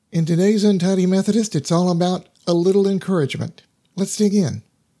In today's Untidy Methodist, it's all about a little encouragement. Let's dig in.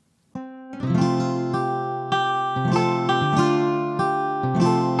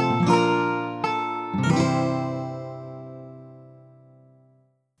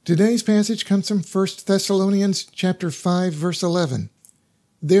 Today's passage comes from 1 Thessalonians chapter 5, verse 11.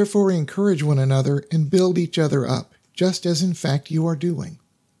 Therefore encourage one another and build each other up, just as in fact you are doing.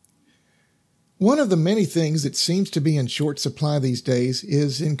 One of the many things that seems to be in short supply these days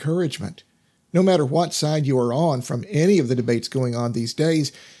is encouragement. No matter what side you are on from any of the debates going on these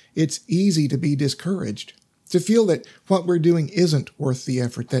days, it's easy to be discouraged, to feel that what we're doing isn't worth the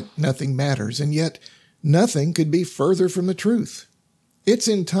effort, that nothing matters, and yet nothing could be further from the truth. It's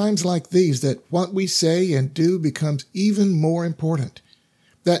in times like these that what we say and do becomes even more important,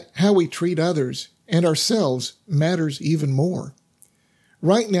 that how we treat others and ourselves matters even more.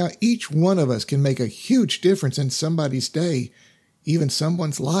 Right now, each one of us can make a huge difference in somebody's day, even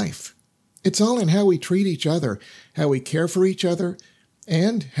someone's life. It's all in how we treat each other, how we care for each other,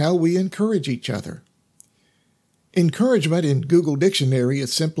 and how we encourage each other. Encouragement in Google Dictionary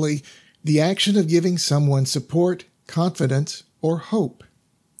is simply the action of giving someone support, confidence, or hope.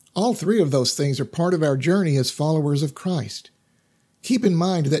 All three of those things are part of our journey as followers of Christ. Keep in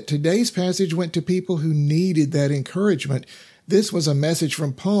mind that today's passage went to people who needed that encouragement. This was a message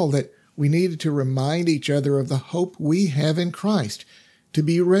from Paul that we needed to remind each other of the hope we have in Christ, to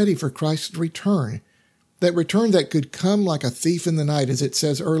be ready for Christ's return, that return that could come like a thief in the night, as it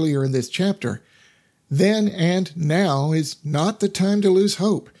says earlier in this chapter. Then and now is not the time to lose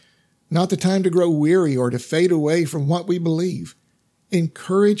hope, not the time to grow weary or to fade away from what we believe.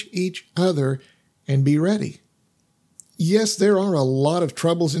 Encourage each other and be ready. Yes, there are a lot of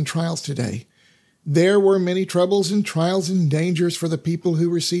troubles and trials today. There were many troubles and trials and dangers for the people who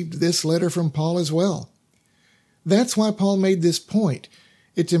received this letter from Paul as well. That's why Paul made this point.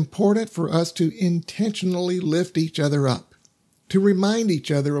 It's important for us to intentionally lift each other up, to remind each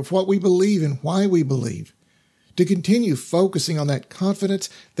other of what we believe and why we believe, to continue focusing on that confidence,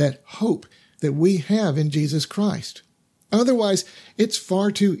 that hope that we have in Jesus Christ. Otherwise, it's far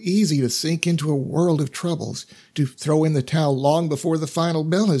too easy to sink into a world of troubles, to throw in the towel long before the final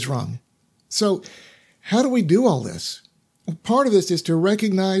bell is rung. So, how do we do all this? Well, part of this is to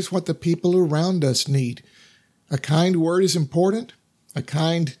recognize what the people around us need. A kind word is important. A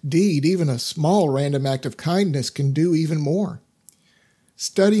kind deed, even a small random act of kindness, can do even more.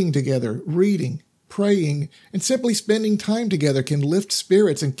 Studying together, reading, praying, and simply spending time together can lift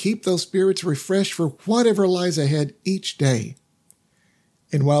spirits and keep those spirits refreshed for whatever lies ahead each day.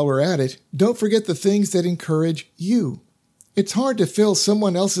 And while we're at it, don't forget the things that encourage you. It's hard to fill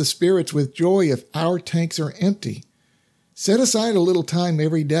someone else's spirits with joy if our tanks are empty. Set aside a little time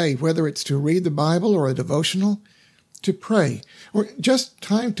every day, whether it's to read the Bible or a devotional, to pray, or just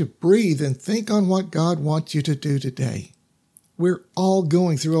time to breathe and think on what God wants you to do today. We're all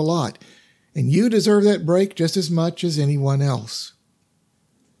going through a lot, and you deserve that break just as much as anyone else.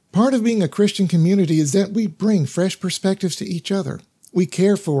 Part of being a Christian community is that we bring fresh perspectives to each other. We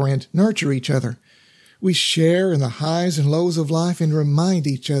care for and nurture each other. We share in the highs and lows of life and remind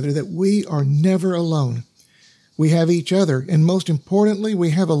each other that we are never alone. We have each other, and most importantly,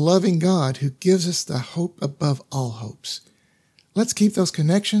 we have a loving God who gives us the hope above all hopes. Let's keep those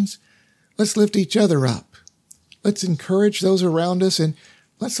connections. Let's lift each other up. Let's encourage those around us, and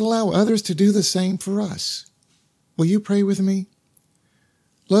let's allow others to do the same for us. Will you pray with me?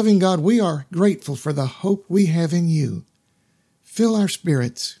 Loving God, we are grateful for the hope we have in you. Fill our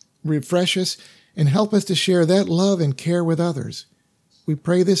spirits, refresh us, and help us to share that love and care with others. We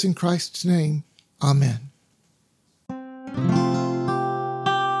pray this in Christ's name. Amen.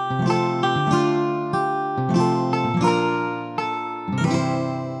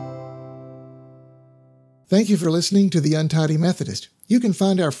 Thank you for listening to the Untidy Methodist. You can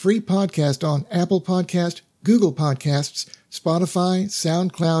find our free podcast on Apple Podcast, Google Podcasts, Spotify,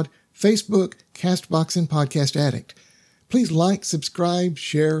 SoundCloud, Facebook, CastBox, and Podcast Addict. Please like, subscribe,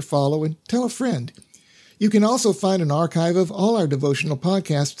 share, follow, and tell a friend. You can also find an archive of all our devotional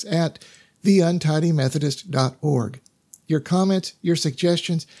podcasts at theuntidymethodist.org. Your comments, your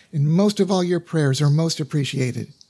suggestions, and most of all your prayers are most appreciated.